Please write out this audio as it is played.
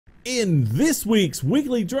In this week's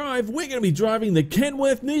weekly drive, we're going to be driving the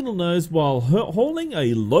Kenworth Needle Nose while hauling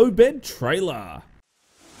a low bed trailer.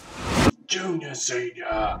 Junior,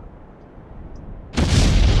 senior.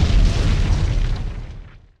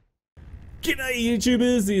 G'day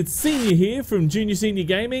YouTubers, it's Senior here from Junior Senior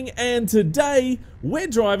Gaming, and today we're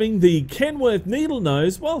driving the Kenworth Needle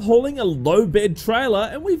Nose while hauling a low bed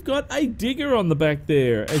trailer, and we've got a digger on the back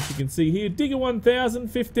there. As you can see here, digger 1000,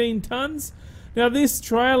 15 tons. Now this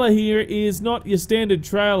trailer here is not your standard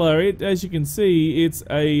trailer. As you can see, it's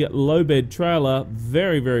a low bed trailer,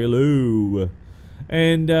 very low.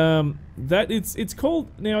 And that it's called,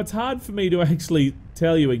 now it's hard for me to actually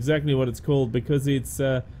tell you exactly what it's called because it's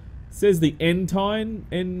says the Etnyre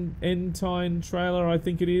trailer, I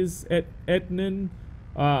think it is, Etnyre.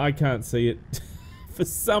 I can't see it. For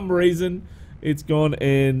some reason, it's gone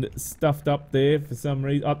and stuffed up there for some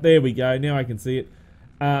reason. Oh, there we go, now I can see it.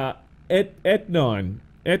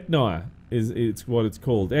 Etnyre is what it's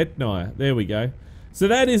called. Etnyre. There we go. So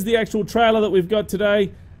that is the actual trailer that we've got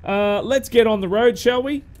today. Let's get on the road, shall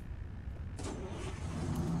we?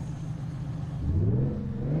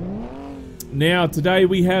 Now today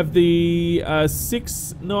we have the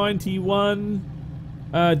 691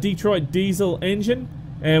 Detroit diesel engine,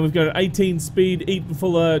 and we've got an 18-speed Eaton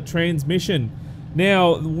Fuller transmission.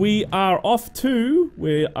 Now we are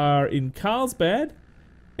we are in Carlsbad.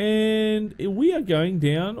 And we are going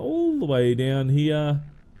down, all the way down here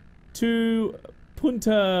to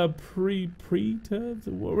Punta Prieta.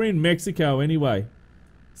 We're in Mexico anyway.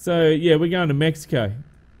 So, yeah, we're going to Mexico.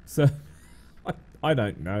 So, I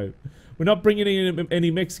don't know. We're not bringing any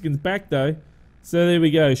Mexicans back, though. So, there we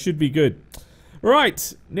go. Should be good.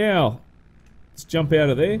 Right, now, let's jump out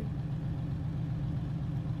of there.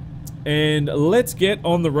 And let's get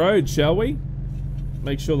on the road, shall we?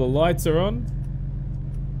 Make sure the lights are on.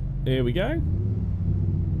 There we go.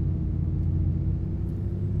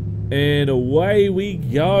 And away we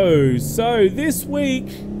go. So this week,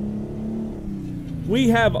 we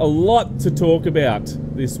have a lot to talk about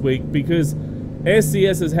this week because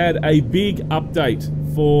SCS has had a big update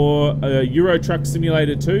for Euro Truck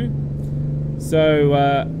Simulator 2.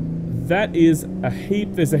 So that is a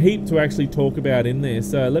heap. There's a heap to actually talk about in there.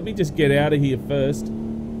 So let me just get out of here first.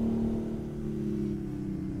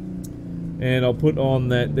 And I'll put on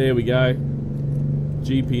that, there we go,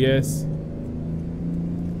 GPS.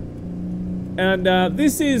 And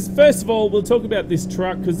this is, first of all, we'll talk about this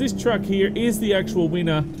truck, because this truck here is the actual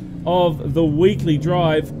winner of the weekly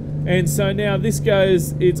drive. And so now this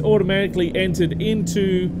goes, it's automatically entered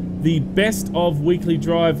into the best of weekly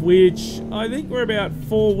drive, which I think we're about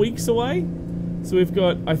 4 weeks away. So we've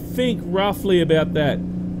got, I think, roughly about that.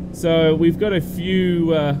 So we've got a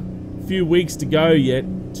few weeks to go yet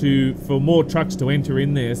for more trucks to enter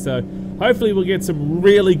in there. So hopefully we'll get some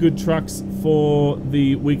really good trucks for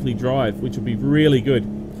the weekly drive, which will be really good.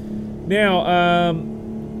 Now,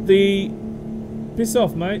 piss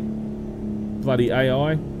off, mate. Bloody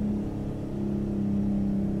AI.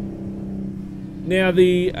 Now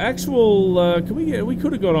the actual, we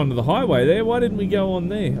could have got onto the highway there. Why didn't we go on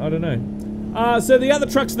there? I don't know. So the other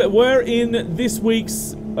trucks that were in this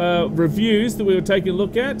week's reviews that we were taking a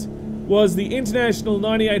look at was the International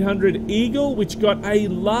 9800 Eagle, which got a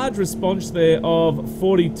large response there of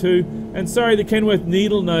 42. And sorry, the Kenworth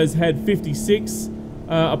Needle Nose had 56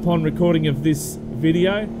 upon recording of this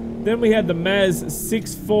video. Then we had the Maz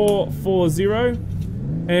 6440,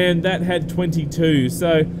 and that had 22.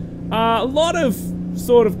 So a lot of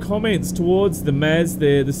sort of comments towards the Maz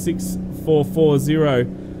there, the 6440.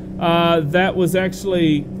 That was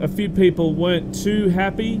actually, a few people weren't too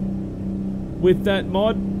happy with that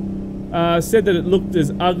mod. Said that it looked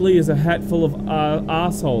as ugly as a hat full of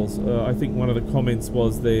arseholes, I think one of the comments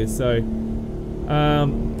was there. So,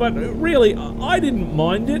 but really, I didn't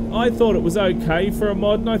mind it. I thought it was okay for a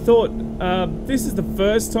mod, and I thought this is the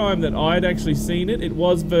first time that I'd actually seen it. It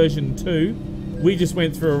was version 2. We just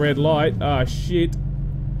went through a red light. Ah, shit.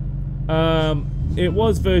 It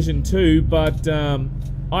was version 2, but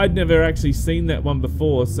I'd never actually seen that one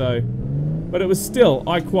before, so... But it was still,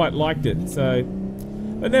 I quite liked it, so...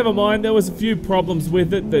 But never mind, there was a few problems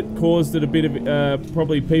with it that caused it a bit of,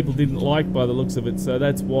 probably people didn't like by the looks of it, so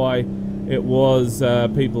that's why it was,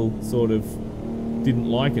 people sort of didn't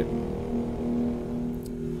like it.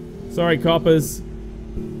 Sorry, coppers.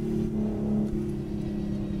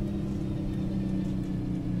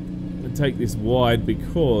 I'm gonna take this wide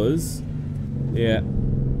because, yeah,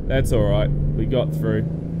 that's alright, we got through.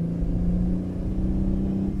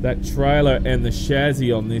 That trailer and the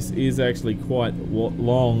chassis on this is actually quite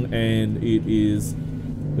long, and it is,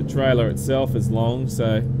 the trailer itself is long,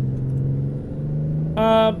 so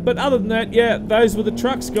But other than that, yeah, those were the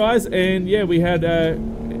trucks, guys. And yeah, we had,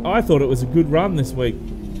 I thought it was a good run this week.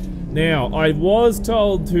 Now, I was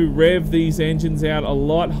told to rev these engines out a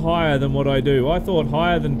lot higher than what I do. I thought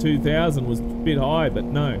higher than 2,000 was a bit high, but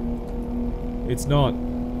no, it's not.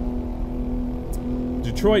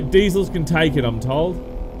 Detroit diesels can take it, I'm told.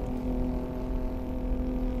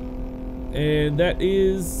 And that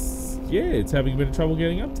is, yeah, it's having a bit of trouble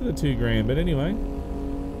getting up to the 2 grand, but anyway.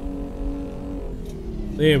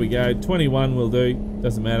 There we go, 21 will do,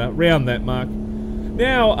 doesn't matter, round that mark.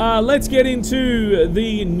 Now, let's get into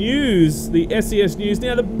the news, the SES news.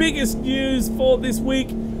 Now, the biggest news for this week,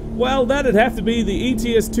 well, that'd have to be the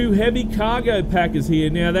ETS2 Heavy Cargo Pack is here.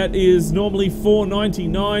 Now, that is normally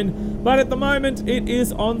 $4.99, but at the moment, it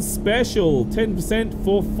is on special, 10%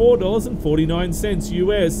 for $4.49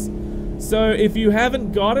 US. So, if you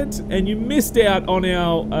haven't got it, and you missed out on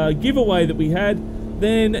our giveaway that we had,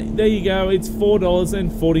 then there you go, it's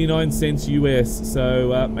 $4.49 US.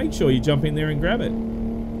 So make sure you jump in there and grab it.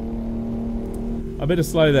 I better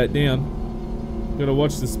slow that down. Gotta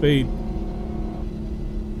watch the speed.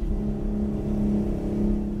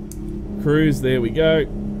 Cruise, there we go.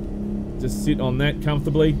 Just sit on that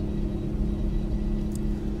comfortably.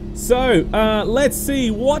 So, let's see,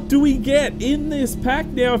 what do we get in this pack?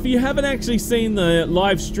 Now, if you haven't actually seen the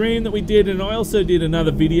live stream that we did, and I also did another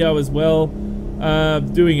video as well,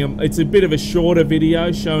 it's a bit of a shorter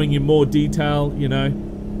video showing you more detail, you know,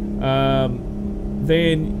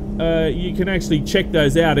 then you can actually check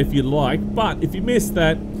those out if you like. But if you missed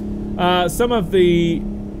that, some of the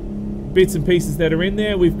bits and pieces that are in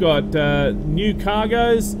there, we've got new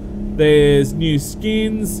cargoes, there's new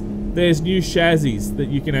skins, there's new chassis that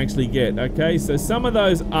you can actually get. Okay, so some of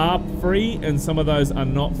those are free and some of those are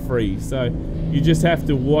not free, so you just have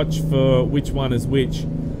to watch for which one is which.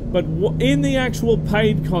 But in the actual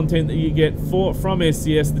paid content that you get from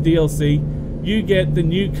SCS, the DLC, you get the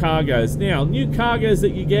new cargoes. Now, new cargoes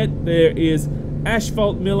that you get, there is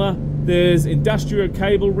asphalt miller, there's industrial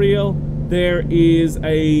cable reel, there is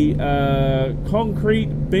a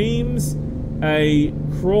concrete beams, a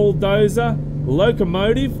crawl dozer,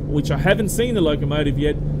 locomotive, which I haven't seen the locomotive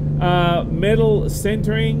yet, metal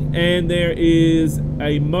centering, and there is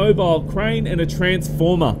a mobile crane and a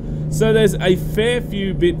transformer. So there's a fair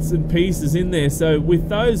few bits and pieces in there. So with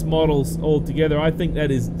those models all together, I think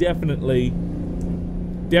that is definitely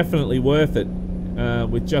worth it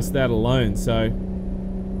with just that alone. So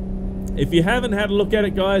if you haven't had a look at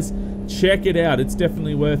it, guys, check it out. It's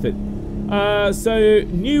definitely worth it. So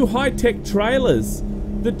new high-tech trailers.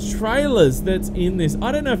 The trailers that's in this,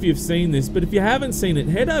 I don't know if you've seen this, but if you haven't seen it,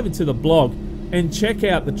 head over to the blog and check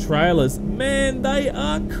out the trailers. Man, they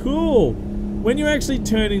are cool. When you're actually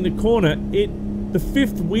turning the corner, the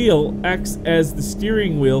fifth wheel acts as the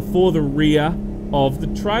steering wheel for the rear of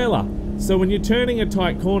the trailer. So when you're turning a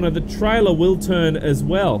tight corner, the trailer will turn as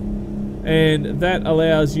well. And that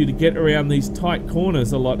allows you to get around these tight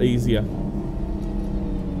corners a lot easier.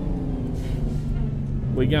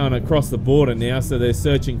 We're going across the border now, so they're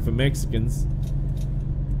searching for Mexicans.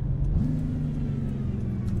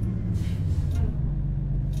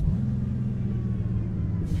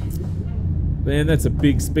 Man, that's a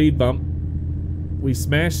big speed bump. We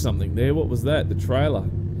smashed something there. What was that? The trailer.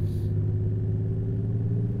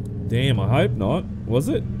 Damn, I hope not. Was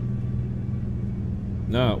it?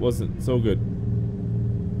 No, it wasn't. It's all good.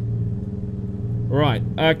 Right.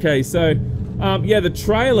 Okay, so yeah, the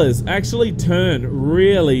trailers actually turn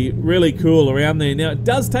really, really cool around there. Now, it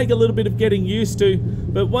does take a little bit of getting used to,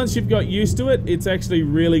 but once you've got used to it, it's actually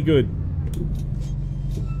really good.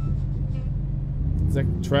 Is that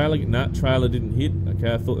trailer? No, trailer didn't hit.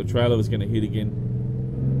 Okay, I thought the trailer was going to hit again.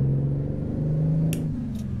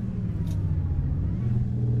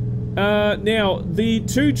 Now, the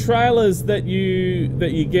two trailers that you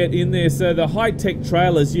get in there, so the high-tech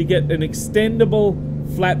trailers, you get an extendable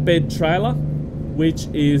flatbed trailer, which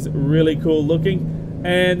is really cool looking,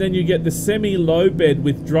 and then you get the semi-low bed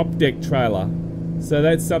with drop deck trailer. So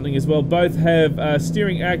that's something as well. Both have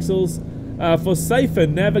steering axles for safer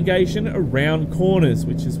navigation around corners,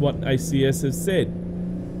 which is what ACS has said.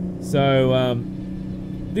 So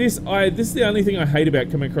this is the only thing I hate about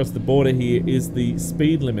coming across the border here is the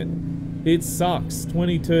speed limit. It sucks.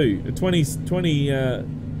 20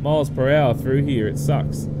 miles per hour through here. It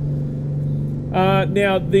sucks.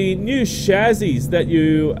 Now the new chassis that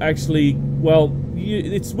you actually, well,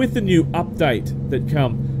 it's with the new update that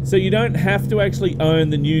come. So you don't have to actually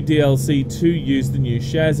own the new DLC to use the new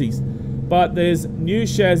chassis. But there's new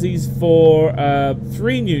chassis for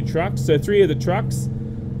 3 new trucks, so 3 of the trucks.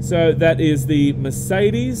 So that is the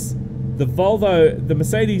Mercedes, the Volvo, the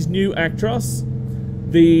Mercedes new Actros,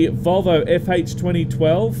 the Volvo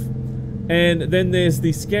FH2012, and then there's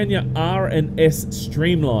the Scania R and S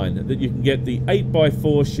Streamline that you can get, the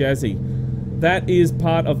 8x4 chassis. That is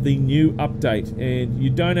part of the new update, and you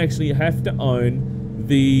don't actually have to own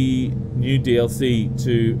the new DLC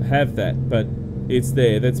to have that, but it's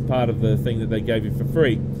there. That's part of the thing that they gave you for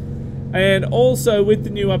free. And also with the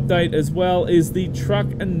new update as well is the truck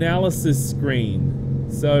analysis screen.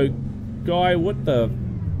 So, Guy, what the...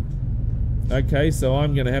 Okay, so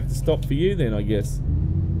I'm going to have to stop for you then, I guess.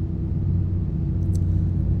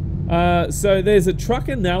 So there's a truck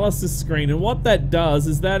analysis screen, and what that does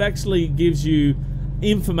is that actually gives you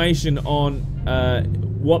information on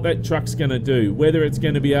what that truck's going to do, whether it's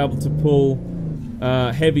going to be able to pull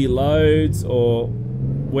heavy loads, or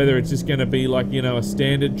whether it's just going to be like, you know, a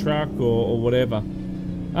standard truck or whatever.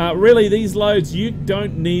 Really, these loads, you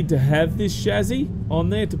don't need to have this chassis on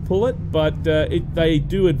there to pull it, but they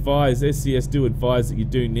do advise, SCS do advise that you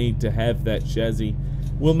do need to have that chassis.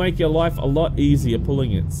 Will make your life a lot easier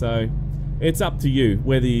pulling it, so it's up to you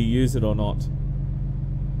whether you use it or not.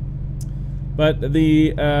 But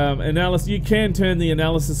the analysis, you can turn the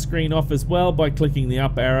analysis screen off as well by clicking the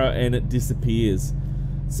up arrow and it disappears.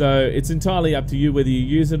 So it's entirely up to you whether you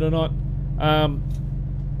use it or not.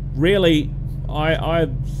 Really, I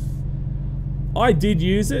did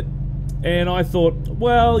use it, and I thought,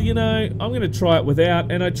 well, you know, I'm going to try it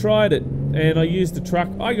without, and I tried it, and I used the truck.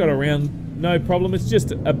 I got around no problem. It's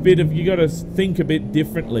just a bit of, you got to think a bit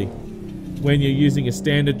differently when you're using a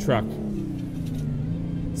standard truck.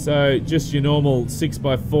 So just your normal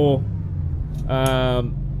 6x4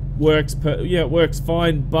 works. Yeah, it works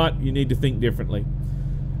fine, but you need to think differently.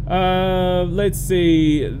 Let's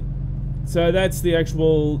see. So that's the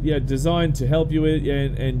actual, yeah, designed to help you with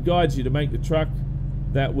and guides you to make the truck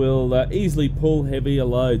that will easily pull heavier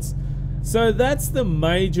loads. So that's the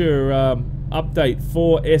major update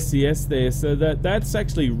for SCS there. So that's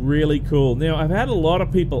actually really cool. Now, I've had a lot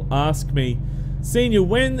of people ask me, Senior,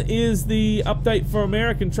 when is the update for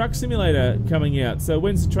American Truck Simulator coming out? So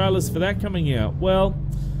when's the trailers for that coming out? Well,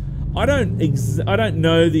 I don't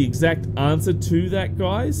know the exact answer to that,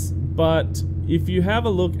 guys, but if you have a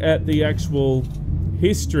look at the actual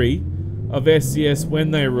history of SCS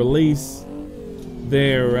when they release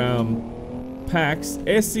their packs,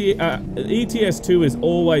 ETS2 is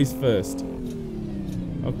always first.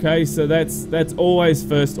 Okay, so that's always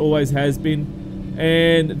first, always has been.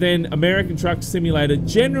 And then American Truck Simulator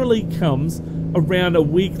generally comes around a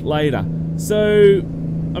week later. So,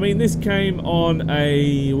 I mean, this came on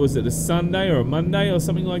a, was it a Sunday or a Monday or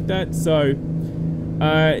something like that? So,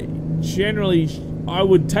 generally, I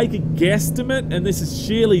would take a guesstimate, and this is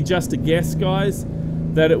sheerly just a guess, guys,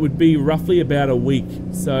 that it would be roughly about a week.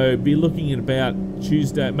 So, be looking at about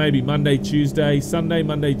Tuesday, maybe Monday, Tuesday, Sunday,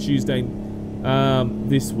 Monday, Tuesday,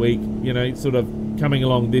 this week, you know, sort of coming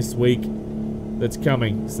along this week that's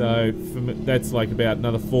coming. So, that's like about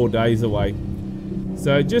another 4 days away.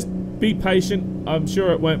 So, just be patient. I'm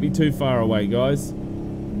sure it won't be too far away, guys.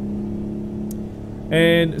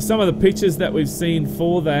 And some of the pictures that we've seen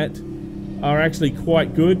for that are actually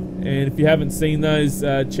quite good. And if you haven't seen those,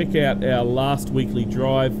 check out our last weekly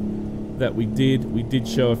drive that we did. We did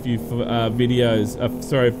show a few videos,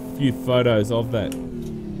 sorry, a few photos of that.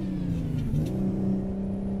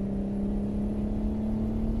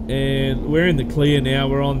 And we're in the clear now.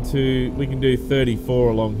 We're on to, we can do 34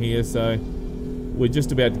 along here, so we're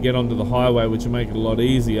just about to get onto the highway, which will make it a lot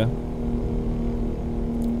easier.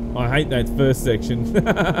 I hate that first section.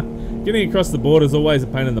 Getting across the border is always a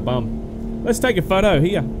pain in the bum. Let's take a photo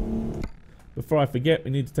here. Before I forget,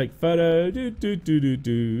 we need to take a photo.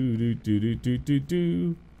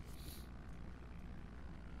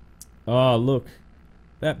 Oh, look.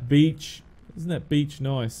 That beach. Isn't that beach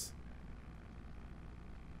nice?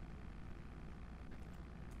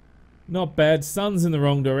 Not bad. Sun's in the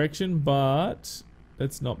wrong direction, but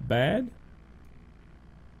that's not bad.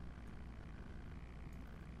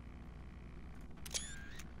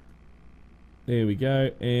 There we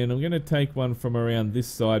go. And I'm going to take one from around this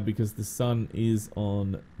side because the sun is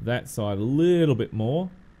on that side a little bit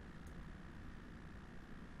more.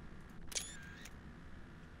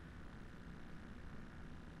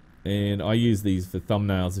 And I use these for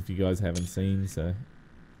thumbnails if you guys haven't seen, so.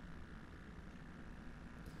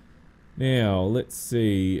 Now, let's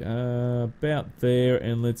see, about there,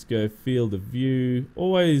 and let's go field of view.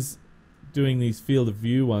 Always doing these field of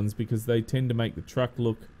view ones because they tend to make the truck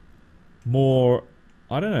look more,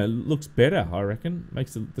 I don't know, looks better, I reckon.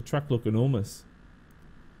 Makes the truck look enormous.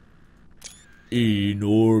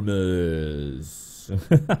 Enormous.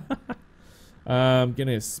 I'm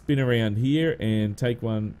gonna spin around here and take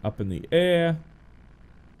one up in the air.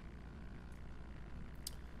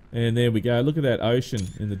 And there we go. Look at that ocean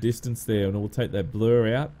in the distance there, and we'll take that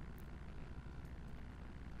blur out.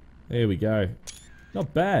 There we go.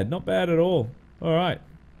 Not bad. Not bad at all. All right.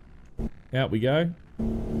 Out we go.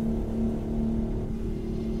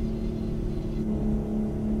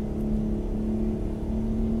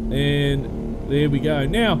 And there we go.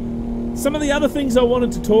 Now, some of the other things I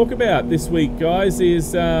wanted to talk about this week, guys,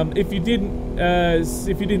 is if you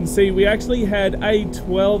didn't see, we actually had a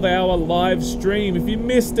 12-hour live stream. If you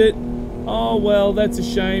missed it, oh well, that's a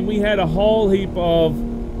shame. We had a whole heap of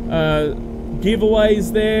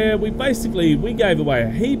giveaways there. We gave away a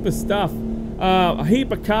heap of stuff, a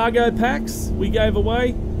heap of cargo packs. We gave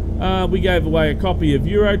away. We gave away a copy of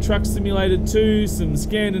Euro Truck Simulator 2, some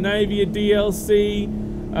Scandinavia DLC.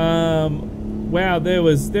 Wow, there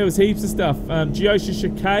was heaps of stuff. Geosha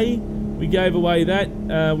Shakay, we gave away that.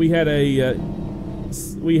 We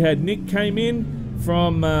had Nick came in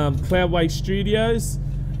from Cloudway Studios,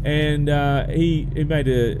 and he made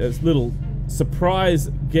a little surprise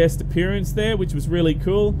guest appearance there, which was really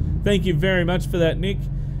cool. Thank you very much for that, Nick.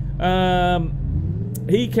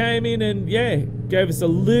 He came in and gave us a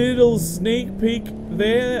little sneak peek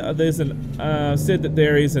there. There's said that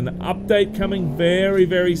there is an update coming very,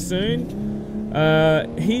 very soon.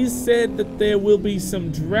 He said that there will be some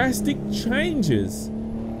drastic changes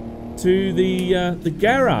to the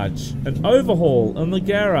garage, an overhaul on the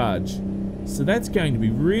garage. So that's going to be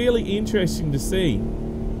really interesting to see.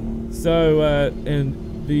 So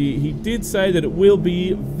he did say that it will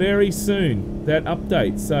be very soon, that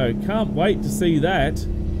update. So can't wait to see that.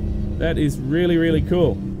 That is really, really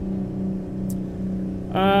cool.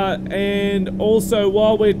 And also,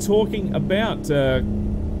 while we're talking about oh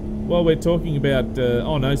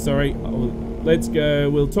no, sorry, let's go.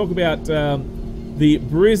 We'll talk about the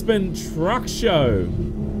Brisbane Truck Show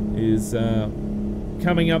is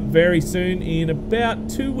coming up very soon in about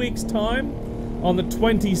 2 weeks' time, on the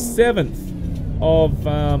 27th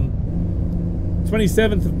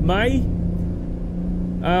of May.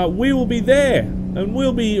 We will be there, and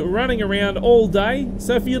we'll be running around all day.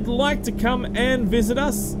 So if you'd like to come and visit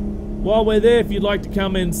us while we're there, if you'd like to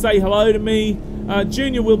come and say hello to me,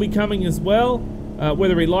 Junior will be coming as well.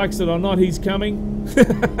 Whether he likes it or not, he's coming.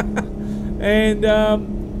 And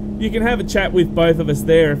you can have a chat with both of us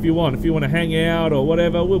there if you want. If you want to hang out or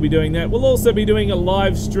whatever, we'll be doing that. We'll also be doing a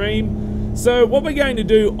live stream. So what we're going to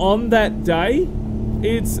do on that day,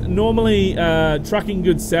 it's normally Trucking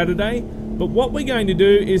Good Saturday, but what we're going to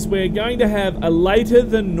do is we're going to have a later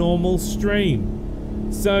than normal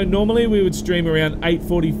stream. So normally we would stream around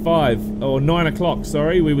 8:45 or 9 o'clock,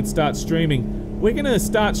 sorry, we would start streaming. We're going to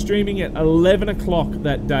start streaming at 11 o'clock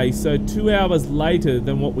that day, so 2 hours later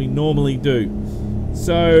than what we normally do.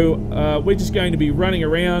 So we're just going to be running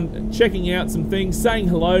around, checking out some things, saying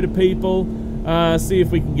hello to people, see if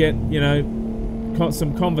we can get, you know,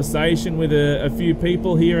 some conversation with a few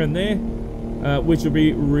people here and there, which will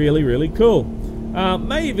be really, really cool.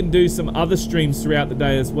 May even do some other streams throughout the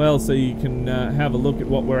day as well, so you can have a look at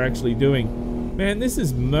what we're actually doing. Man, this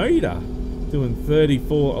is Moda doing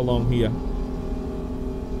 34 along here.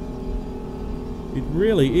 It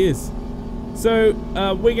really is. So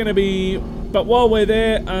we're going to be, but while we're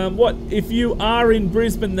there, if you are in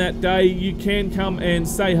Brisbane that day, you can come and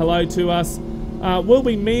say hello to us. We'll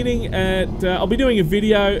be meeting at, I'll be doing a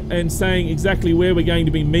video and saying exactly where we're going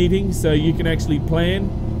to be meeting, so you can actually plan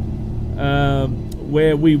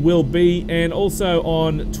where we will be. And also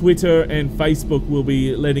on Twitter and Facebook, we'll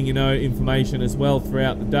be letting you know information as well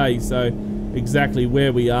throughout the day, so exactly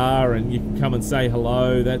where we are, and you can come and say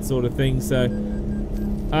hello, that sort of thing. So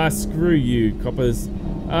screw you, coppers.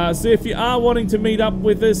 So if you are wanting to meet up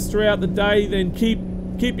with us throughout the day, then keep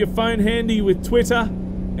your phone handy with Twitter,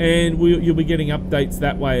 and you'll be getting updates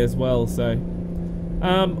that way as well. So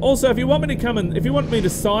also, if you want me to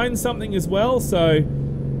sign something as well, so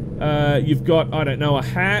you've got, I don't know, a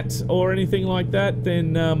hat or anything like that,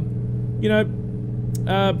 then you know,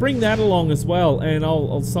 bring that along as well, and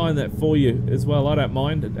I'll sign that for you as well. I don't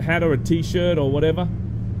mind, a hat or a t-shirt or whatever.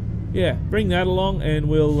 Yeah, bring that along, and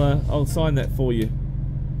I'll sign that for you.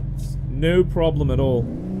 It's no problem at all.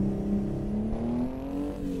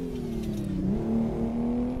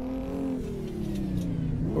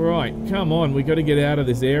 Right, come on, we got to get out of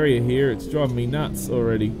this area here. It's driving me nuts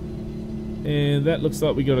already. And that looks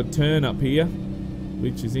like we got a turn up here,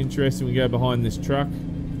 which is interesting. We go behind this truck.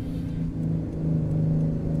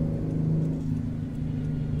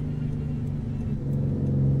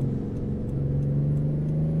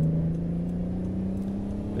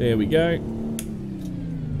 There we go.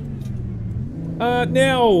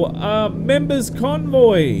 Now, Members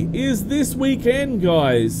Convoy is this weekend,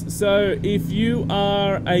 guys. So if you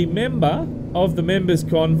are a member of the Members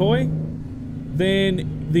Convoy,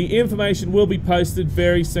 then the information will be posted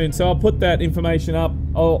very soon. So I'll put that information up.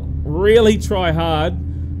 I'll really try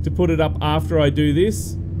hard to put it up after I do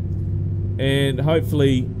this. And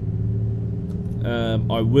hopefully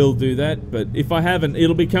I will do that. But if I haven't,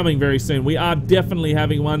 it'll be coming very soon. We are definitely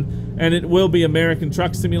having one. And it will be American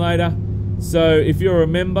Truck Simulator. So if you're a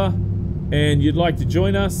member and you'd like to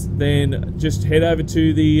join us, then just head over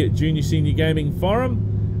to the Junior Senior Gaming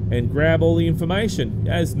Forum and grab all the information.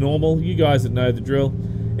 As normal, you guys that know the drill.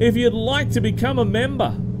 If you'd like to become a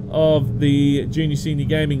member of the Junior Senior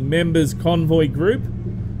Gaming Members Convoy group,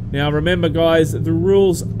 now remember guys, the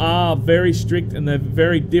rules are very strict and they're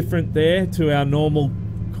very different there to our normal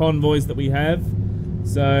convoys that we have.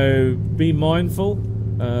 So be mindful.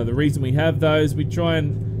 The reason we have those, we try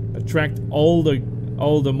and attract older,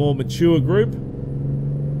 more mature group.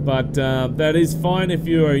 But that is fine if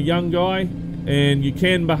you're a young guy and you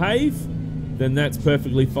can behave, then that's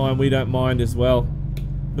perfectly fine. We don't mind as well.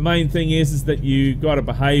 The main thing is that you got to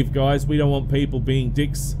behave, guys. We don't want people being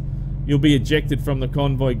dicks. You'll be ejected from the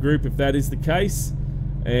convoy group if that is the case.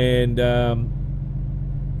 And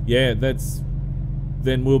yeah, then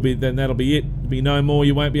that'll be it. There'll be no more.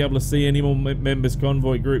 You won't be able to see any more members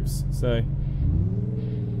convoy groups. So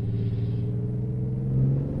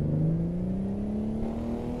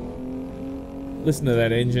listen to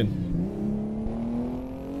that engine.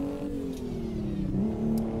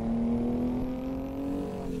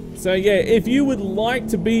 So yeah, if you would like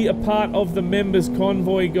to be a part of the members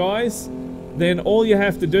convoy, guys, then all you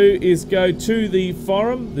have to do is go to the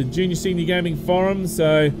forum, the Junior Senior Gaming Forum.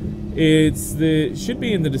 So should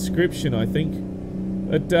be in the description, I think.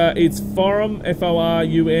 But it's forum,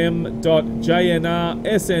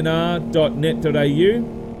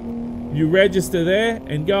 forum.jnr-SNR.net.au. You register there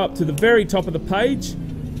and go up to the very top of the page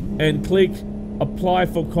and click apply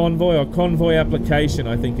for convoy or convoy application,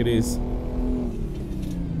 I think it is.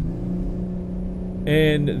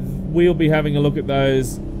 And we'll be having a look at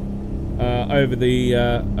those over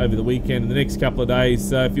the weekend, the next couple of days.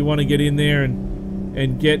 So if you want to get in there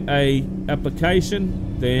and get a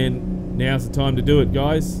application, then now's the time to do it,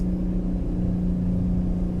 guys.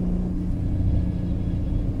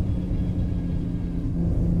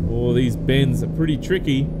 Oh, these bends are pretty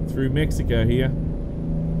tricky through Mexico here.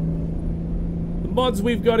 The mods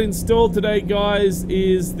we've got installed today, guys,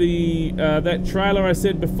 is the that trailer I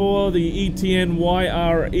said before, the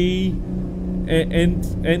Etnyre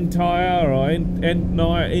Etnyre or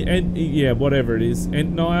Etnyre, yeah, whatever it is,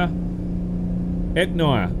 Etnyre,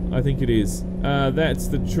 I think it is. That's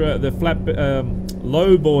the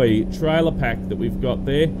Lowboy trailer pack that we've got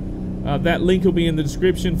there. That link will be in the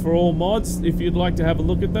description for all mods if you'd like to have a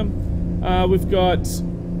look at them.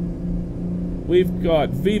 We've got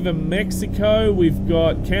Viva Mexico, we've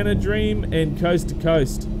got CanaDream, and Coast to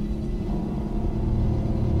Coast.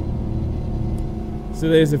 So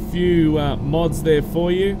there's a few mods there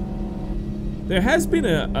for you. There has been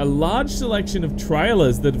a large selection of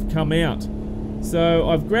trailers that have come out. So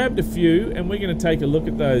I've grabbed a few, and we're going to take a look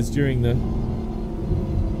at those during the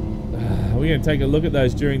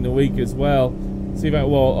week as well. See if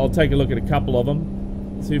I'll take a look at a couple of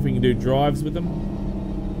them. See if we can do drives with them.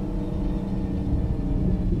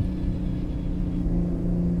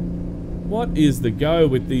 What is the go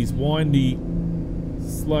with these windy,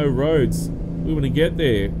 slow roads? We want to get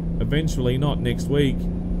there eventually, not next week.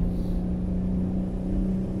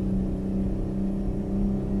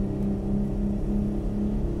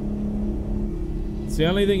 It's the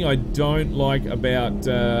only thing I don't like about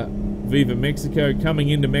Viva Mexico. Coming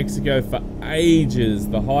into Mexico for ages,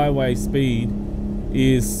 the highway speed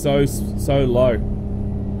is so low.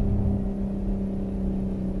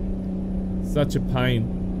 Such a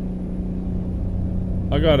pain.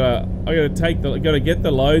 I gotta get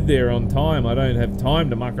the load there on time. I don't have time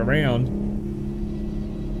to muck around.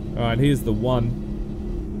 Alright, here's the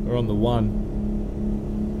one. We're on the one.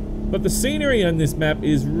 But the scenery on this map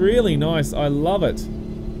is really nice. I love it.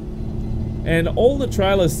 And all the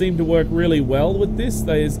trailers seem to work really well with this.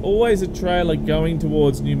 There's always a trailer going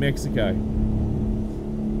towards New Mexico.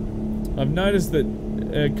 I've noticed that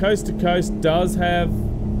Coast to Coast does have...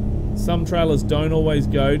 Some trailers don't always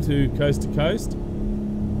go to Coast to Coast.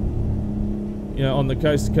 You know, on the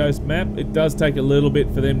Coast to Coast map, it does take a little bit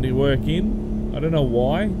for them to work in. I don't know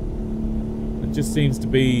why. It just seems to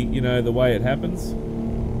be, you know, the way it happens.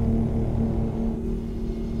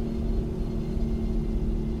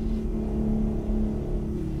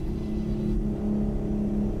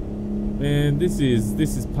 And man, this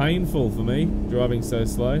is painful for me, driving so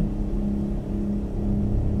slow.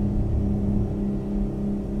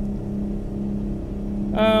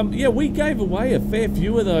 Yeah, we gave away a fair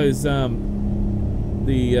few of those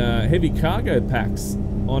the heavy cargo packs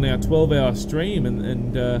on our 12-hour stream,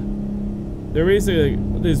 and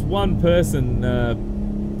there's one person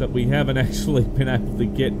that we haven't actually been able to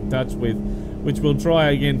get in touch with, which we'll try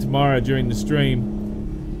again tomorrow during the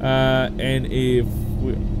stream. And if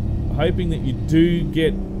we're hoping that you do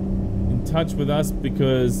get in touch with us,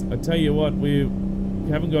 because I tell you what, we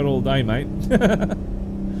haven't got all day, mate.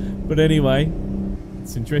 But anyway,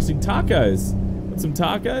 it's interesting. Tacos. Got some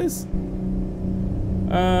tacos.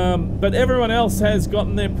 But everyone else has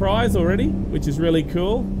gotten their prize already, which is really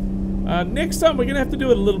cool. Next time we're going to have to do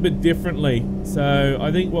it a little bit differently. So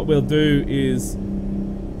I think what we'll do is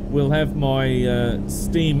we'll have my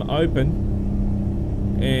Steam open,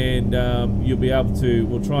 and you'll be able to,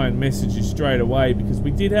 we'll try and message you straight away, because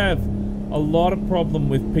we did have a lot of problem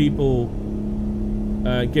with people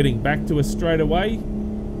getting back to us straight away.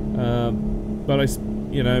 But I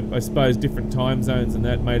suppose different time zones and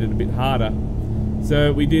that made it a bit harder.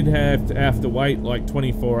 So we did have to wait like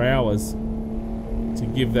 24 hours to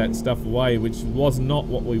give that stuff away, which was not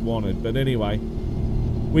what we wanted. But anyway,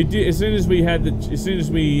 we did, as soon as we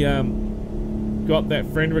got that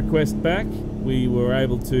friend request back, we were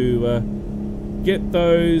able to get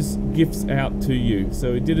those gifts out to you.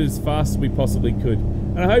 So we did it as fast as we possibly could.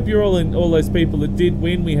 And I hope you're all those people that did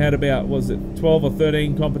win. We had about, was it 12 or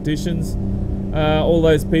 13 competitions? All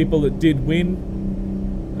those people that did win,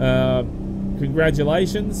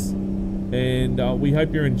 congratulations, and we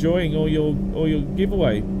hope you're enjoying all your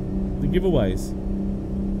giveaways.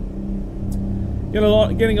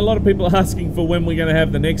 Getting a lot of people asking for when we're going to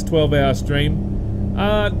have the next 12-hour stream.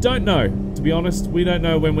 Don't know, to be honest. We don't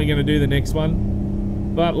know when we're going to do the next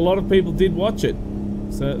one, but a lot of people did watch it,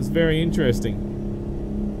 so it's very interesting.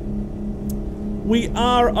 We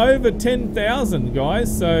are over 10,000,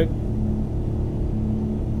 guys, so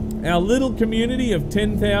our little community of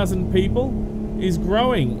 10,000 people is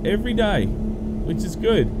growing every day, which is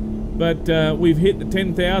good. But we've hit the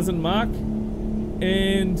 10,000 mark,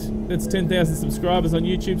 and that's 10,000 subscribers on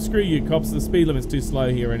YouTube. Screw you, cops. The speed limit's too slow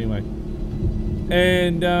here anyway.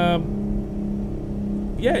 And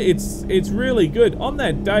yeah, it's really good. On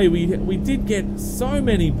that day, we did get so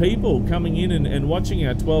many people coming in and watching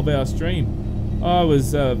our 12-hour stream. I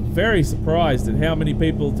was very surprised at how many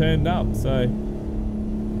people turned up. So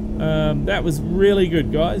that was really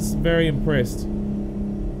good, guys. Very impressed.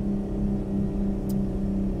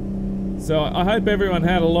 So I hope everyone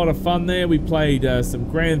had a lot of fun there. We played some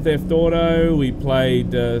Grand Theft Auto. We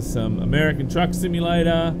played some American Truck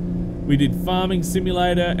Simulator. We did Farming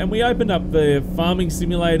Simulator. And we opened up the Farming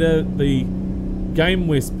Simulator, the Game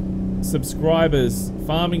Wisp subscribers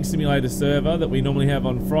Farming Simulator server that we normally have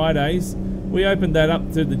on Fridays. We opened that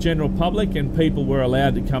up to the general public, and people were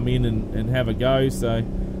allowed to come in and have a go. So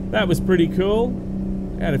that was pretty cool.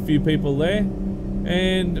 Had a few people there.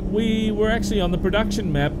 And we were actually on the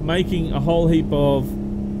production map making a whole heap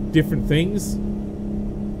of different things.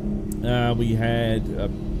 We had,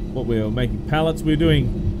 what we were making, pallets. We were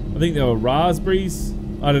doing, I think they were raspberries.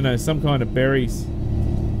 I don't know, some kind of berries.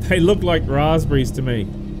 They looked like raspberries to me,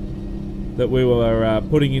 that we were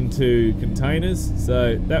putting into containers.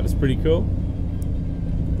 So that was pretty cool.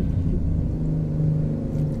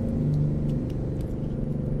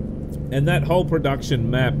 And that whole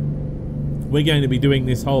production map, we're going to be doing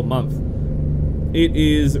this whole month. It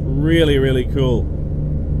is really, really cool,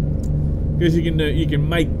 because you can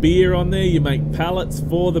make beer on there. You make pallets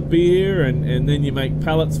for the beer, and then you make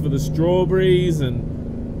pallets for the strawberries,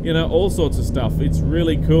 and you know, all sorts of stuff. It's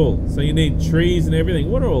really cool. So you need trees and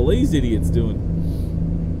everything. What are all these idiots doing?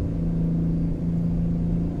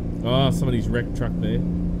 Oh, somebody's wrecked truck there.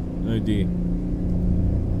 Oh dear.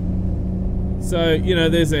 So, you know,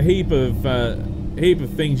 there's a heap of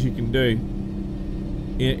things you can do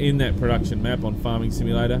in that production map on Farming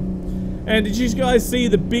Simulator. And did you guys see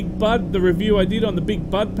the Big Bud, the review I did on the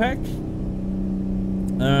Big Bud pack?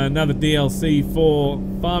 Another DLC for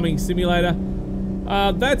Farming Simulator.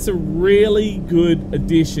 That's a really good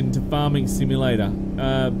addition to Farming Simulator.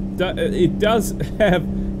 It does have,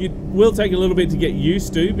 it will take a little bit to get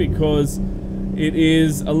used to, because it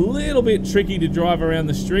is a little bit tricky to drive around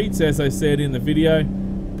the streets, as I said in the video.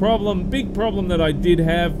 Big problem that I did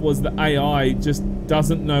have was the AI just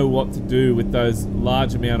doesn't know what to do with those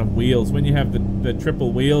large amount of wheels. When you have the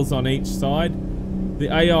triple wheels on each side, the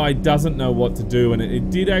AI doesn't know what to do, and it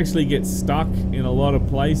did actually get stuck in a lot of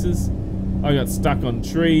places. I got stuck on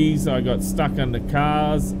trees, I got stuck under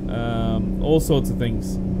cars, all sorts of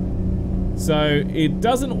things. So it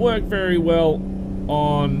doesn't work very well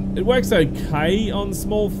on... It works okay on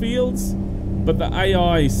small fields, but the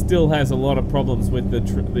AI still has a lot of problems with the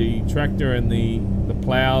tractor and the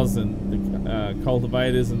plows and the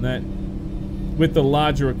cultivators and that, with the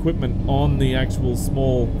larger equipment on the actual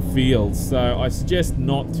small fields. So I suggest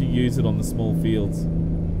not to use it on the small fields.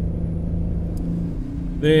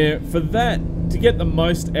 For that, to get the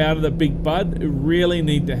most out of the big bud, you really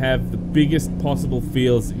need to have the biggest possible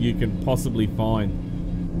fields that you can possibly find.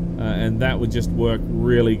 And that would just work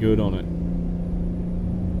really good on it.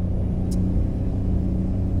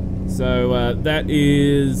 So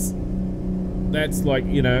that's like,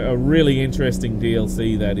 you know, a really interesting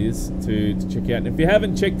DLC that is to check out. And if you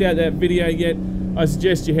haven't checked out that video yet, I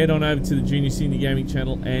suggest you head on over to the Junior Senior Gaming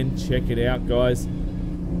channel and check it out, guys.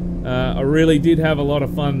 I really did have a lot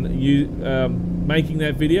of fun making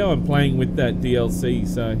that video and playing with that DLC,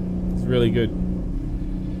 so it's really good.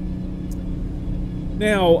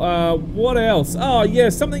 Now, what else? Oh, yeah,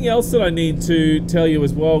 something else that I need to tell you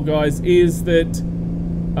as well, guys, is that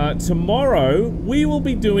tomorrow we will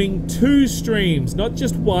be doing 2 streams, not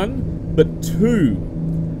just 1, but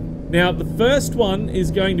 2. Now, the first one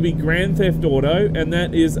is going to be Grand Theft Auto, and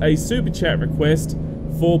that is a super chat request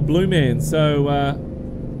for Blue Man. So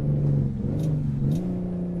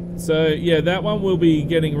yeah, that one we'll be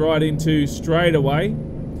getting right into straight away.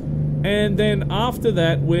 And then after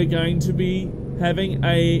that, we're going to be having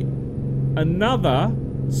another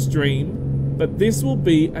stream, but this will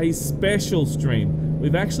be a special stream.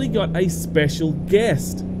 We've actually got a special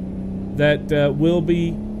guest that we'll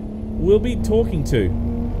be talking to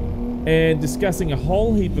and discussing a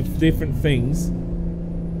whole heap of different things,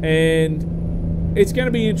 and it's going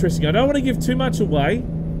to be interesting. I don't want to give too much away,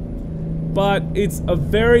 but it's a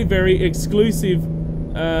very, very exclusive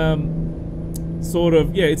sort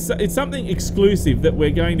of, yeah, it's something exclusive that we're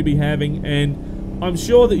going to be having, and I'm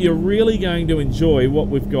sure that you're really going to enjoy what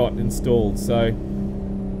we've got installed. So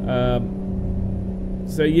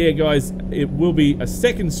yeah, guys, it will be a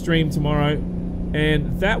second stream tomorrow,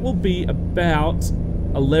 and that will be about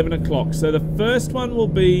 11 o'clock. So the first one will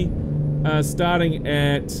be starting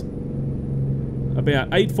at about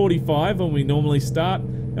 8:45 when we normally start.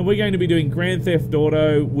 And we're going to be doing Grand Theft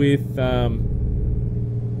Auto with,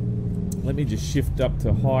 let me just shift up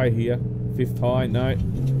to high here. 5th high, no,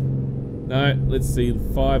 let's see,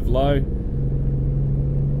 5 low.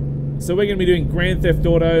 So we're going to be doing Grand Theft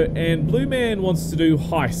Auto, and Blue Man wants to do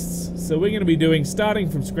heists. So we're going to be doing, starting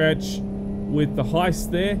from scratch with the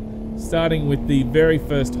heist there, starting with the very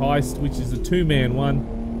first heist, which is a 2-man one.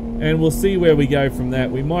 And we'll see where we go from that.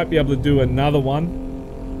 We might be able to do another one,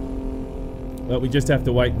 but we just have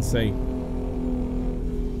to wait and see.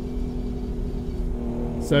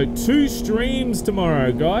 So 2 streams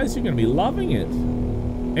tomorrow, guys. You're going to be loving it.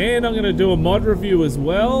 And I'm going to do a mod review as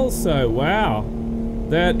well. So, wow.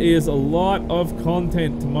 That is a lot of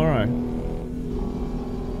content tomorrow.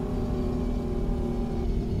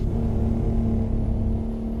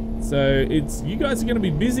 So, you guys are going to be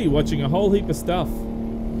busy watching a whole heap of stuff.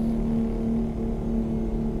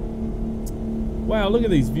 Wow, look at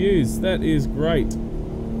these views. That is great.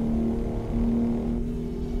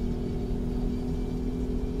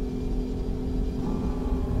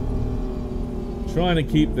 Trying to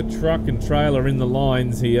keep the truck and trailer in the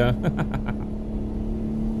lines here.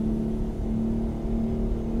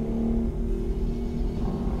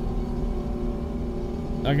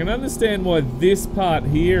 I can understand why this part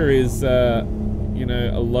here is, you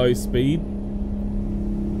know, a low speed.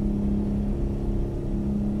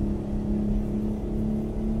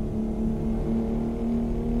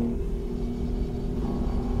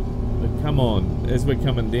 Come on, as we're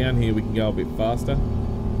coming down here, we can go a bit faster.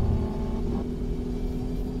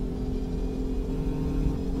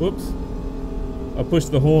 Whoops. I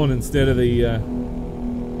pushed the horn instead of the...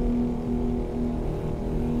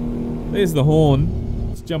 There's the horn.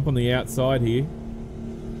 Let's jump on the outside here.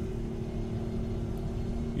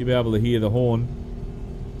 You'll be able to hear the horn.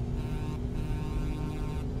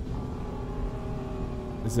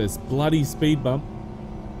 It says bloody speed bump.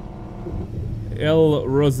 El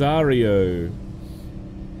Rosario.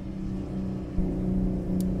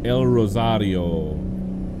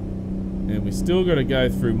 And we still got to go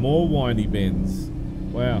through more windy bends.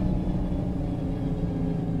 Wow.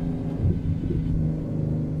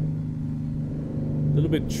 A little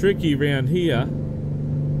bit tricky around here.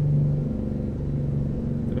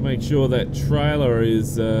 Got to make sure that trailer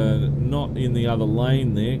is not in the other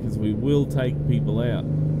lane there, because we will take people out.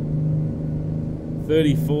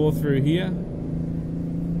 34 through here.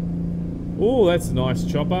 Oh, that's a nice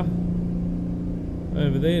chopper.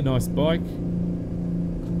 Over there, nice bike.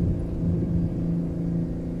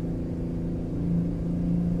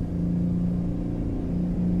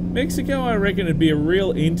 Mexico, I reckon it'd be a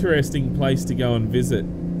real interesting place to go and visit.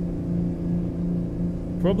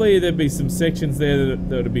 Probably there'd be some sections there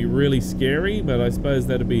that would be really scary, but I suppose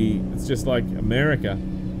it's just like America.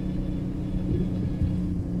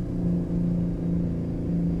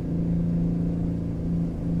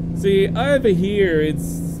 See, over here,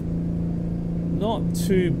 it's not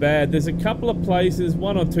too bad. There's a couple of places,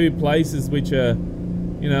 one or two places, which are,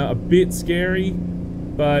 you know, a bit scary,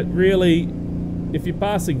 but really, if you're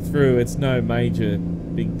passing through, it's no major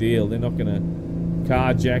big deal. They're not gonna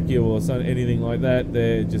carjack you or anything like that.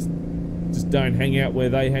 They're just don't hang out where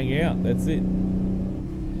they hang out. That's it.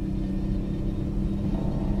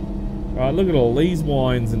 Alright, look at all these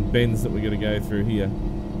winds and bends that we're gonna go through here.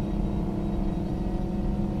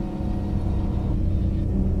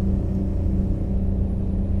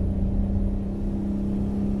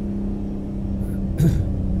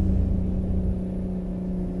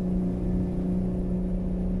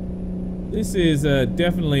 This is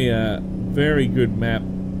definitely a very good map,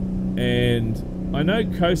 and I know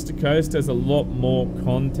Coast to Coast has a lot more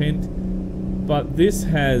content, but this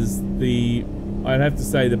has I'd have to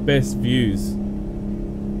say, the best views.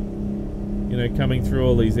 You know, coming through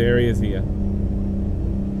all these areas here.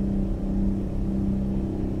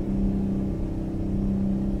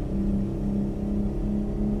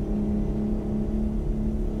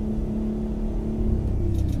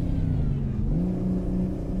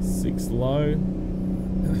 Low.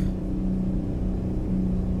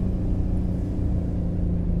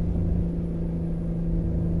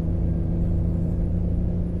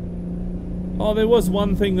 Oh, there was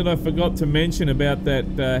one thing that I forgot to mention about that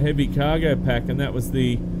heavy cargo pack, and that was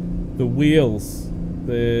the wheels.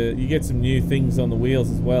 You get some new things on the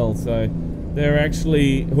wheels as well. So they're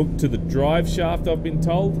actually hooked to the drive shaft, I've been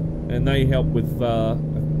told, and they help with, I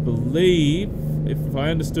believe, if I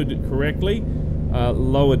understood it correctly,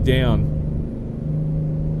 lower down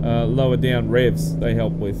revs they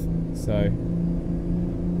help with. So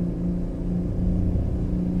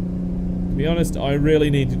to be honest, I really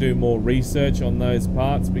need to do more research on those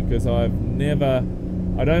parts, because I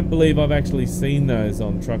don't believe I've actually seen those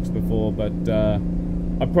on trucks before, but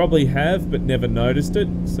I probably have but never noticed it.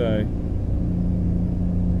 So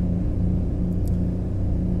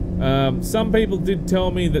some people did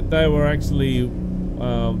tell me that they were actually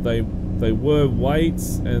they were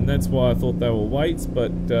weights, and that's why I thought they were weights,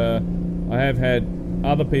 but I have had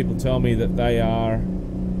other people tell me that they are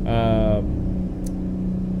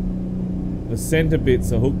the center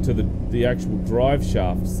bits are hooked to the actual drive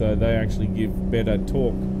shaft, so they actually give better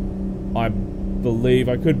torque. I believe,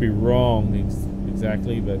 I could be wrong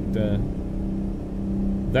exactly, but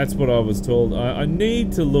that's what I was told. I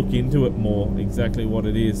need to look into it more, exactly what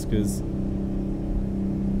it is, because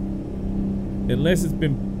unless it's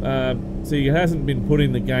been see, it hasn't been put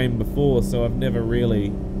in the game before, so I've never really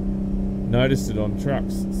noticed it on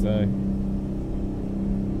trucks. So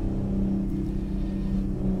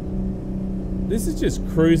this is just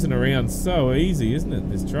cruising around so easy, isn't it,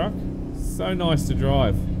 this truck? So nice to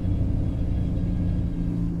drive.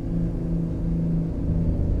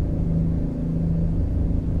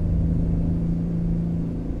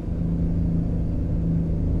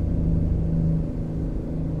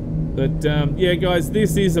 But yeah, guys,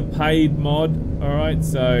 this is a paid mod, alright?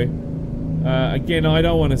 So again, I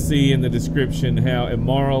don't want to see in the description how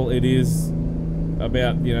immoral it is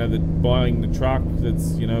about, you know, buying the truck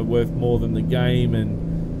that's, you know, worth more than the game,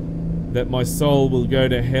 and that my soul will go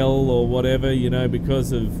to hell or whatever, you know,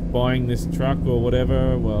 because of buying this truck or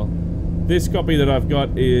whatever. Well, this copy that I've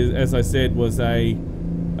got is, as I said, was a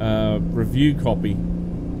review copy.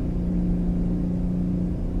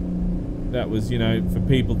 That was, you know, for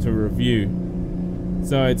people to review.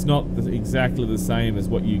 So it's not exactly the same as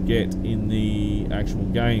what you get in the actual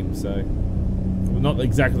game. So, well, not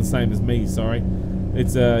exactly the same as me, sorry.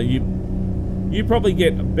 It's you probably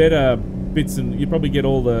get better bits, and you probably get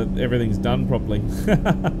all everything's done properly.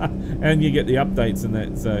 And you get the updates and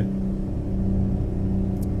that, so.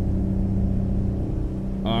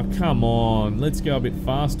 Oh, come on. Let's go a bit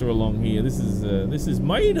faster along here. This is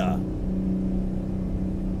Maida.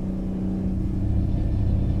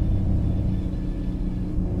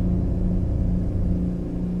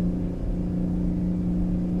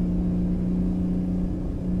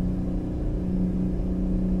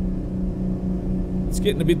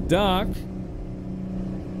 Getting a bit dark.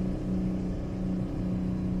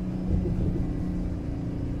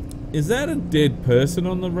 Is that a dead person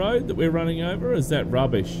on the road that we're running over, or is that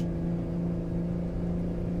rubbish? I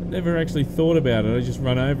never actually thought about it. I just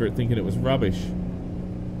run over it thinking it was rubbish.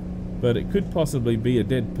 But it could possibly be a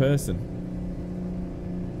dead person.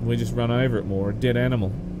 We just run over it more, a dead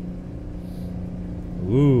animal.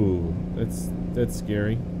 Ooh, that's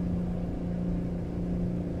scary.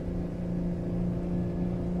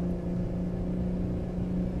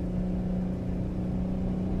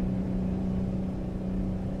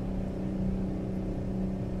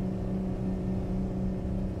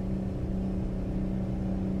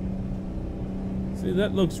 See,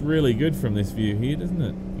 that looks really good from this view here, doesn't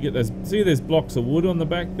it? You get those. See, there's blocks of wood on the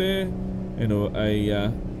back there, and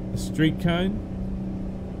a street cone.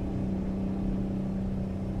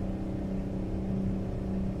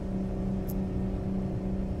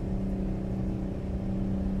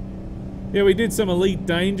 Yeah, we did some Elite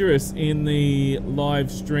Dangerous in the live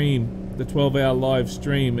stream, the 12-hour live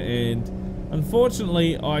stream, and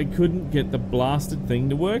unfortunately I couldn't get the blasted thing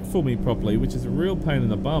to work for me properly, which is a real pain in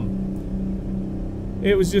the bum.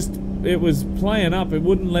 It was playing up. It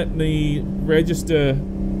wouldn't let me register.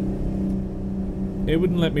 It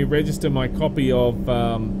wouldn't let me register my copy of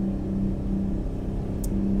the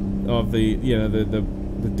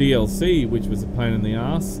the DLC, which was a pain in the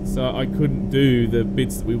ass, so I couldn't do the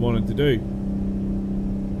bits that we wanted to do.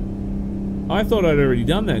 I thought I'd already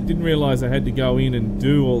done that, didn't realise I had to go in and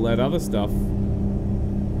do all that other stuff.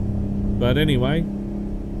 But anyway,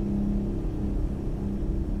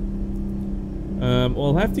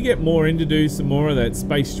 we'll have to get more in to do some more of that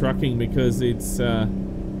space trucking, because it's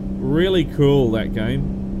really cool, that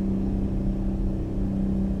game.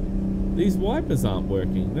 These wipers aren't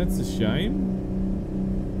working, that's a shame.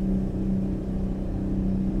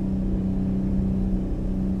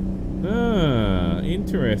 Ah,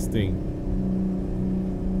 interesting.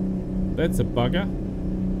 That's a bugger.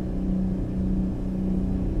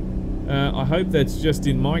 I hope that's just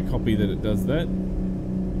in my copy that it does that.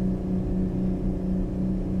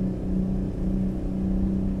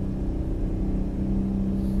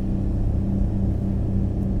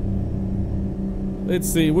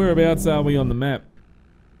 Let's see, whereabouts are we on the map?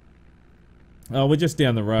 Oh, we're just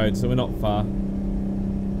down the road, so we're not far.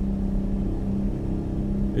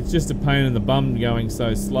 It's just a pain in the bum going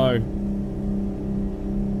so slow.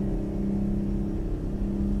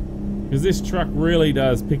 Because this truck really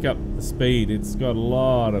does pick up the speed. It's got a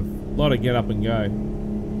lot of get up and go.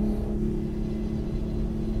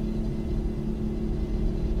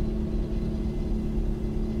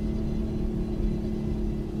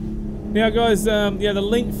 Now guys, yeah, the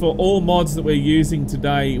link for all mods that we're using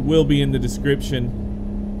today will be in the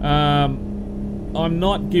description. I'm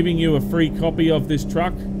not giving you a free copy of this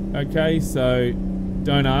truck, okay, so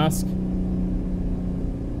don't ask. I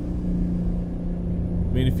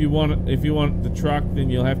mean, if you want the truck, then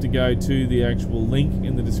you'll have to go to the actual link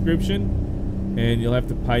in the description, and you'll have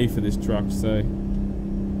to pay for this truck. So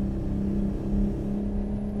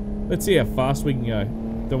let's see how fast we can go.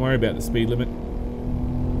 Don't worry about the speed limit.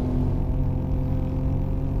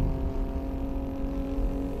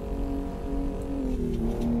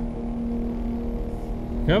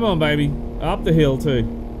 Come on, baby. Up the hill, too.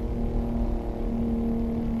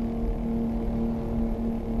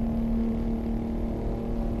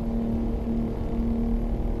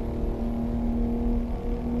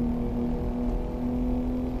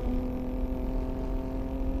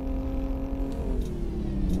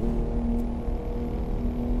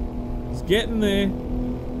 It's getting there.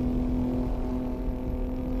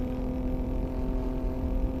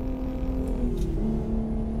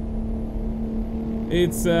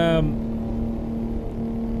 It's yeah,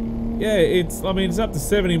 it's, I mean, it's up to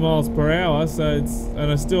 70 miles per hour, so it's, and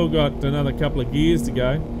I still got another couple of gears to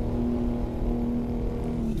go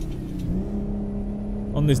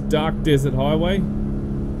on this dark desert highway.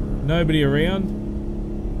 Nobody around.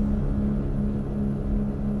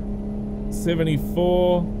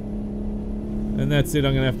 74, and that's it.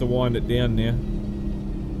 I'm gonna have to wind it down now.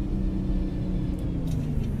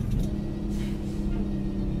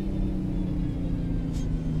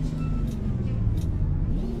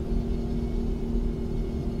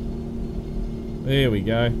 There we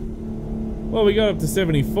go. Well, we got up to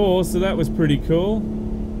 74, so that was pretty cool.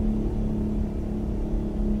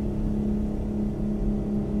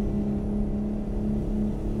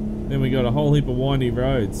 Then we got a whole heap of windy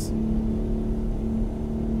roads.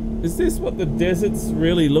 Is this what the deserts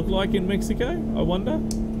really look like in Mexico? I wonder.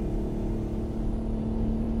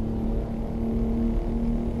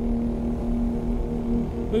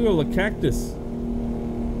 Look at all the cactus.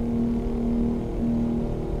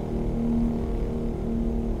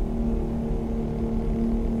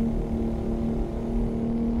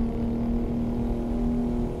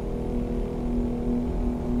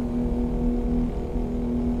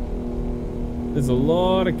 There's a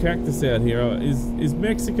lot of cactus out here. Is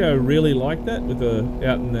Mexico really like that, with the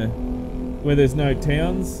out in the where there's no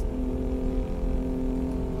towns?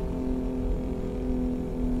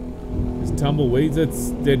 tumbleweeds. That's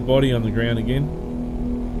dead body on the ground again.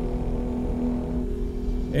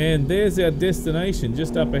 And there's our destination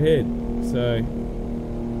just up ahead. So,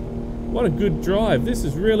 what a good drive. This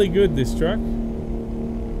is really good, this truck.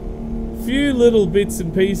 Few little bits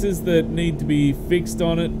and pieces that need to be fixed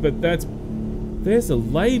on it, but there's a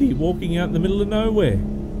lady walking out in the middle of nowhere.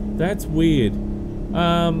 That's weird.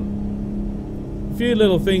 A few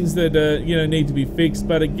little things that you know, need to be fixed,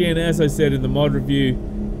 but again, as I said in the mod review,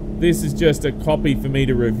 this is just a copy for me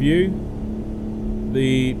to review.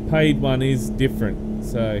 The paid one is different,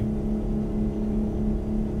 so I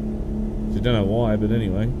don't know why, but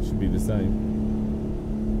anyway, it should be the same.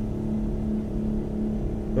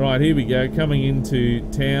 Right, here we go, coming into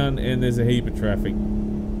town, and there's a heap of traffic.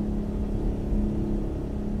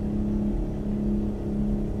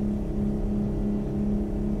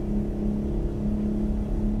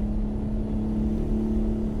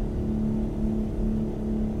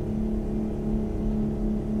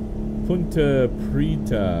 Punta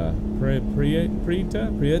Prieta.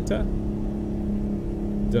 Prieta?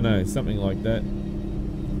 Don't know, something like that.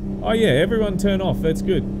 Oh yeah, everyone turn off, that's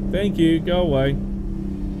good. Thank you, go away.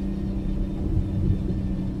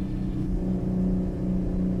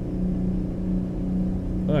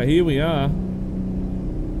 Oh, here we are.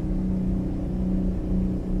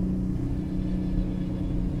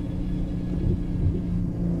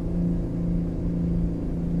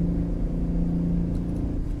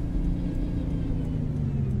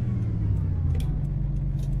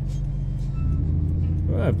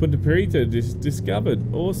 Oh, Punta Prieta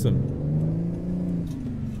discovered. Awesome.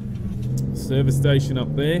 Service station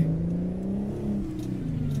up there.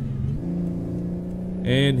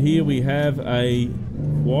 And here we have a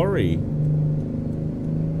quarry.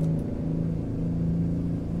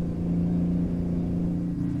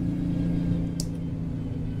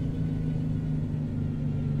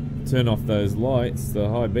 Turn off those lights, the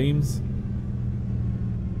high beams.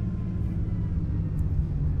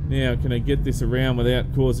 Now, can I get this around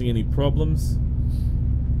without causing any problems?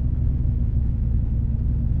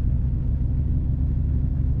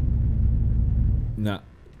 Nah,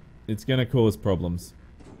 it's gonna cause problems.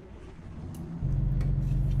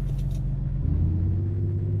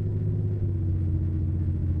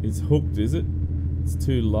 It's hooked, is it? It's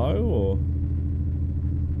too low, or?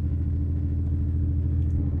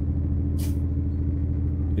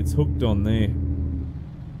 It's hooked on there.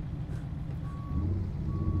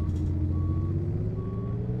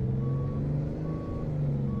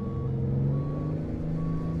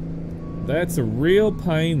 That's a real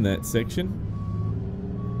pain, that section.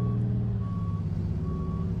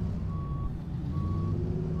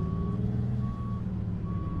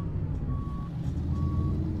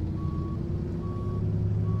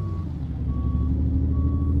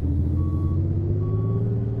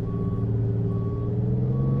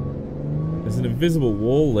 There's an invisible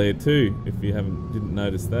wall there too, if you didn't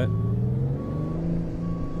notice that.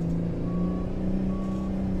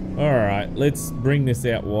 Alright, let's bring this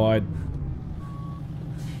out wide.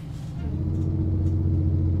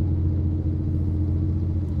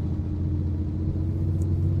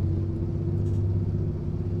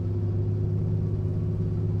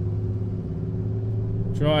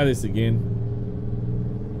 Try this again.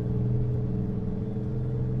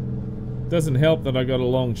 Doesn't help that I got a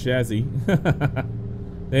long chassis.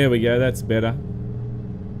 There we go, that's better.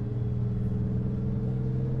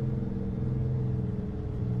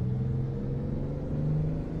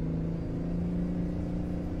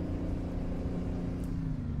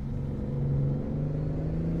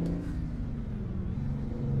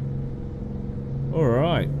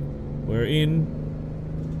 Alright, we're in.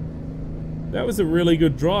 That was a really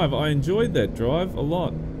good drive. I enjoyed that drive a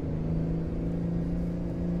lot.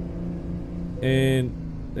 And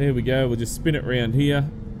there we go. We'll just spin it around here.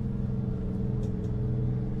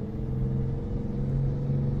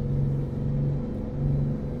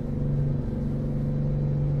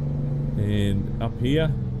 And up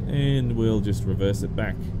here. And we'll just reverse it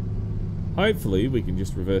back. Hopefully we can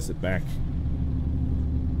just reverse it back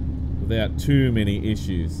without too many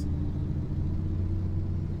issues.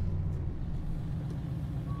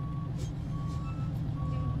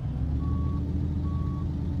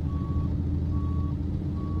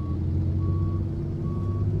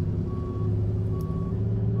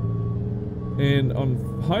 And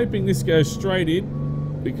I'm hoping this goes straight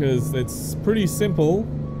in, because it's pretty simple,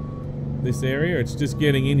 this area. It's just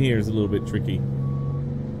getting in here is a little bit tricky.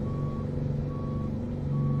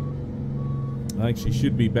 I actually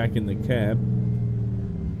should be back in the cab.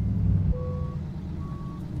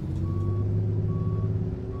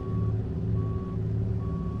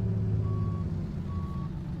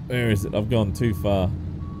 Where is it? I've gone too far.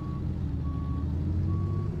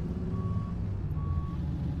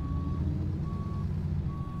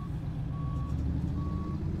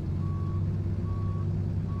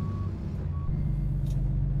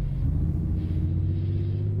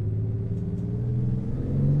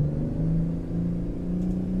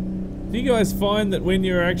 Do you guys find that when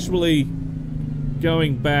you're actually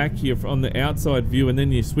going back, you're on the outside view and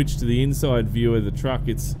then you switch to the inside view of the truck,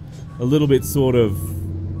 it's a little bit sort of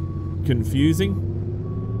confusing?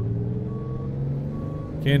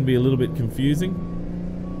 Can be a little bit confusing.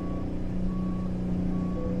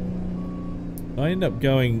 I end up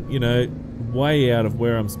going, you know, way out of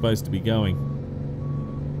where I'm supposed to be going.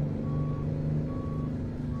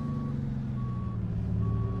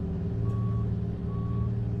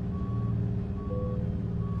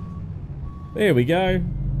 There we go.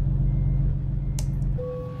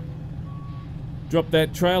 Drop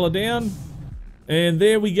that trailer down. And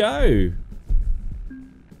there we go.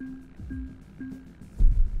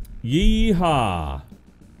 Yeehaw.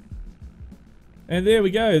 And there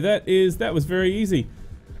we go. That was very easy.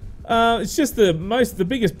 It's just the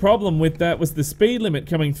biggest problem with that was the speed limit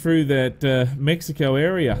coming through that Mexico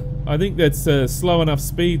area. I think that's slow enough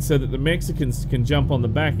speed so that the Mexicans can jump on the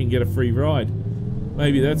back and get a free ride.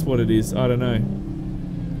 Maybe that's what it is, I don't know.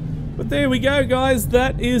 But there we go, guys.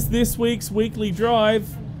 That is this week's weekly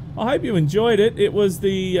drive. I hope you enjoyed it. It was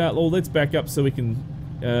the... well, let's back up so we can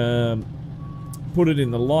put it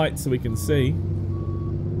in the light so we can see.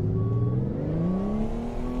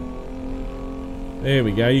 There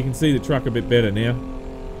we go. You can see the truck a bit better now.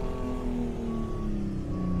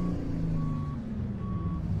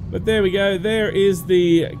 But there we go. There is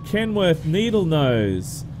the Kenworth Needle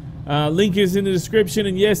Nose. Link is in the description,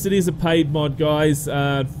 and yes, it is a paid mod, guys.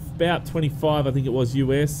 About 25, I think it was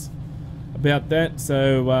US, about that.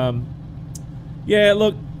 So, yeah,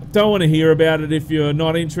 look, don't want to hear about it if you're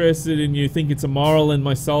not interested and you think it's immoral and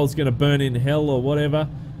my soul's going to burn in hell or whatever.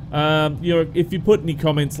 If you put any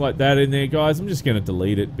comments like that in there, guys, I'm just going to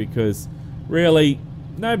delete it because, really,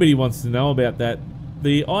 nobody wants to know about that.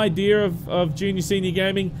 The idea of Junior Senior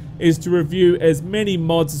Gaming is to review as many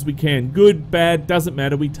mods as we can. Good, bad, doesn't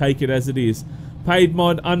matter. We take it as it is. Paid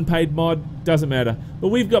mod, unpaid mod, doesn't matter. But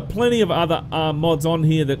we've got plenty of other mods on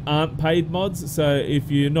here that aren't paid mods. So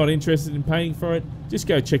if you're not interested in paying for it, just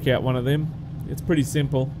go check out one of them. It's pretty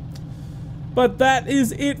simple. But that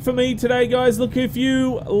is it for me today, guys. Look, if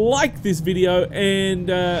you like this video and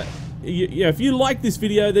if you like this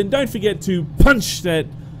video, then don't forget to punch that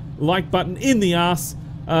like button in the ass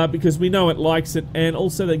because we know it likes it, and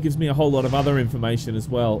also that gives me a whole lot of other information as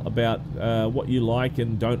well about what you like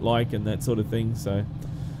and don't like and that sort of thing. So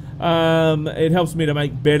it helps me to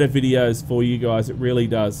make better videos for you guys. It really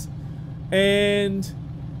does. And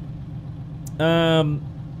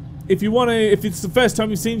if you want to, if it's the first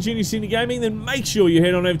time you've seen Junior Senior Gaming, then make sure you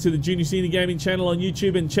head on over to the Junior Senior Gaming channel on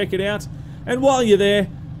YouTube and check it out. And while you're there,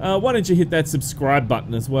 why don't you hit that subscribe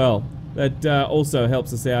button as well? That also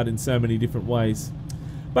helps us out in so many different ways.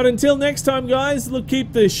 But until next time, guys, look,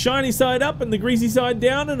 keep the shiny side up and the greasy side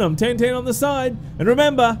down, and I'm 10-10 on the side. And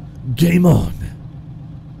remember, game on.